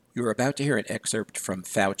You are about to hear an excerpt from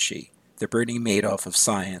Fauci, the Bernie Madoff of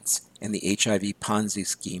science, and the HIV Ponzi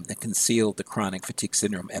scheme that concealed the chronic fatigue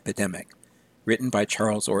syndrome epidemic, written by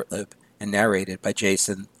Charles Ortleb and narrated by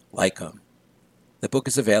Jason Lycum. The book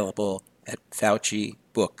is available at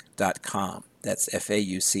FauciBook.com. That's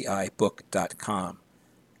FAUCI book.com.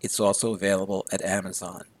 It's also available at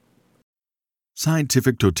Amazon.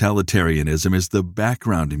 Scientific totalitarianism is the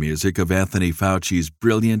background music of Anthony Fauci's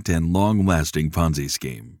brilliant and long-lasting Ponzi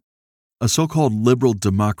scheme. A so-called liberal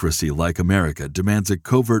democracy like America demands a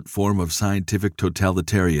covert form of scientific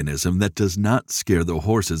totalitarianism that does not scare the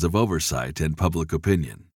horses of oversight and public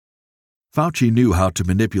opinion. Fauci knew how to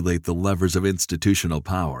manipulate the levers of institutional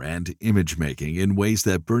power and image-making in ways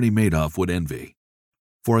that Bernie Madoff would envy.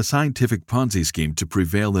 For a scientific Ponzi scheme to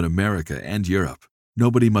prevail in America and Europe,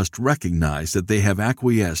 nobody must recognize that they have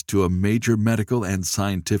acquiesced to a major medical and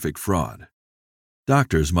scientific fraud.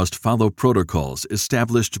 Doctors must follow protocols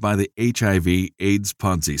established by the HIV/AIDS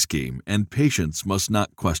Ponzi scheme, and patients must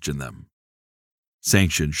not question them.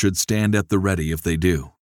 Sanctions should stand at the ready if they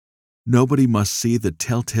do. Nobody must see the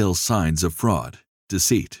telltale signs of fraud,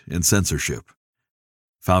 deceit, and censorship.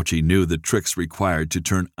 Fauci knew the tricks required to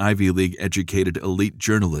turn Ivy League-educated elite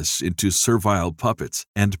journalists into servile puppets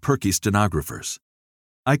and perky stenographers.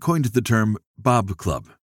 I coined the term Bob Club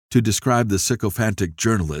to describe the sycophantic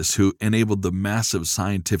journalists who enabled the massive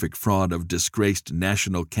scientific fraud of disgraced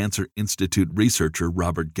National Cancer Institute researcher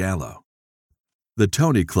Robert Gallo. The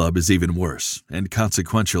Tony Club is even worse and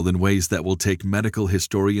consequential in ways that will take medical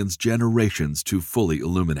historians generations to fully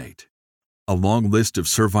illuminate. A long list of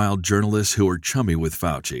servile journalists who were chummy with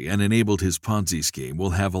Fauci and enabled his Ponzi scheme will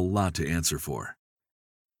have a lot to answer for.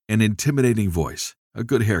 An intimidating voice, a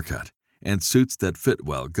good haircut, and suits that fit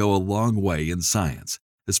well go a long way in science,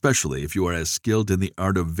 especially if you are as skilled in the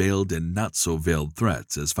art of veiled and not-so-veiled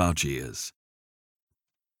threats as Fauci is.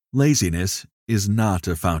 Laziness is not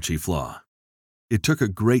a Fauci flaw. It took a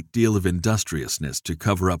great deal of industriousness to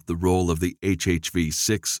cover up the role of the HHV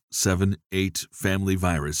 6, 7, 8 family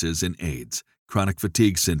viruses in AIDS, chronic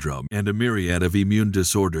fatigue syndrome, and a myriad of immune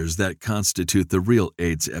disorders that constitute the real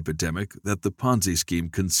AIDS epidemic that the Ponzi scheme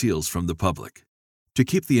conceals from the public. To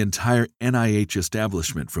keep the entire NIH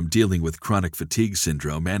establishment from dealing with chronic fatigue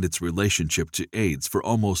syndrome and its relationship to AIDS for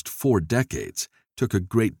almost 4 decades took a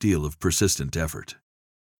great deal of persistent effort.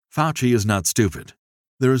 Fauci is not stupid.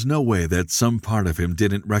 There is no way that some part of him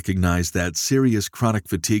didn't recognize that serious chronic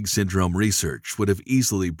fatigue syndrome research would have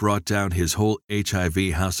easily brought down his whole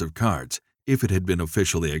HIV house of cards if it had been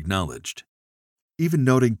officially acknowledged. Even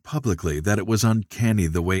noting publicly that it was uncanny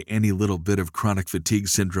the way any little bit of chronic fatigue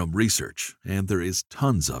syndrome research, and there is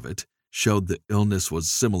tons of it, showed the illness was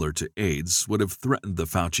similar to AIDS would have threatened the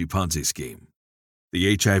Fauci Ponzi scheme.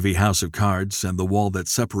 The HIV house of cards and the wall that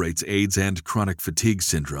separates AIDS and chronic fatigue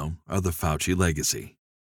syndrome are the Fauci legacy.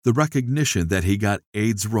 The recognition that he got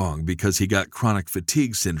AIDS wrong because he got chronic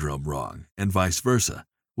fatigue syndrome wrong, and vice versa,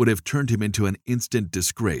 would have turned him into an instant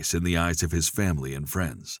disgrace in the eyes of his family and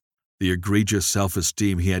friends. The egregious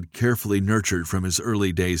self-esteem he had carefully nurtured from his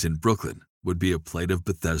early days in Brooklyn would be a plate of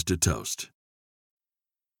Bethesda toast.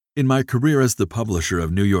 In my career as the publisher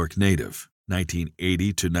of New York Native,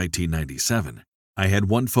 1980 to 1997, I had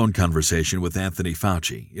one phone conversation with Anthony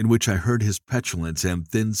Fauci in which I heard his petulance and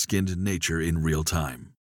thin-skinned nature in real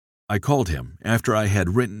time. I called him after I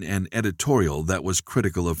had written an editorial that was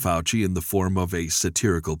critical of Fauci in the form of a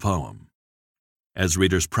satirical poem. As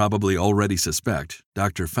readers probably already suspect,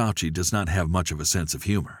 Dr. Fauci does not have much of a sense of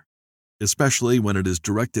humor, especially when it is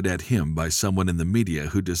directed at him by someone in the media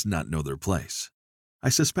who does not know their place. I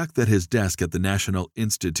suspect that his desk at the National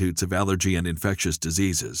Institutes of Allergy and Infectious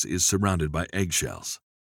Diseases is surrounded by eggshells.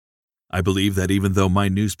 I believe that even though my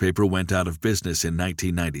newspaper went out of business in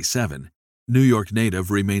 1997, New York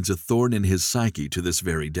Native remains a thorn in his psyche to this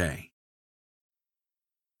very day.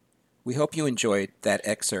 We hope you enjoyed that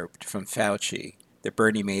excerpt from Fauci, the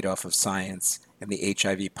Bernie Madoff of science, and the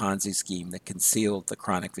HIV Ponzi scheme that concealed the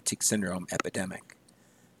chronic fatigue syndrome epidemic.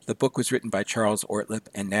 The book was written by Charles Ortleb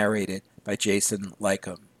and narrated by Jason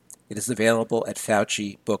Lycum. It is available at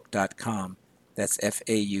FauciBook.com, that's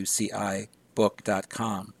FAUCI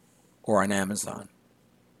book.com, or on Amazon.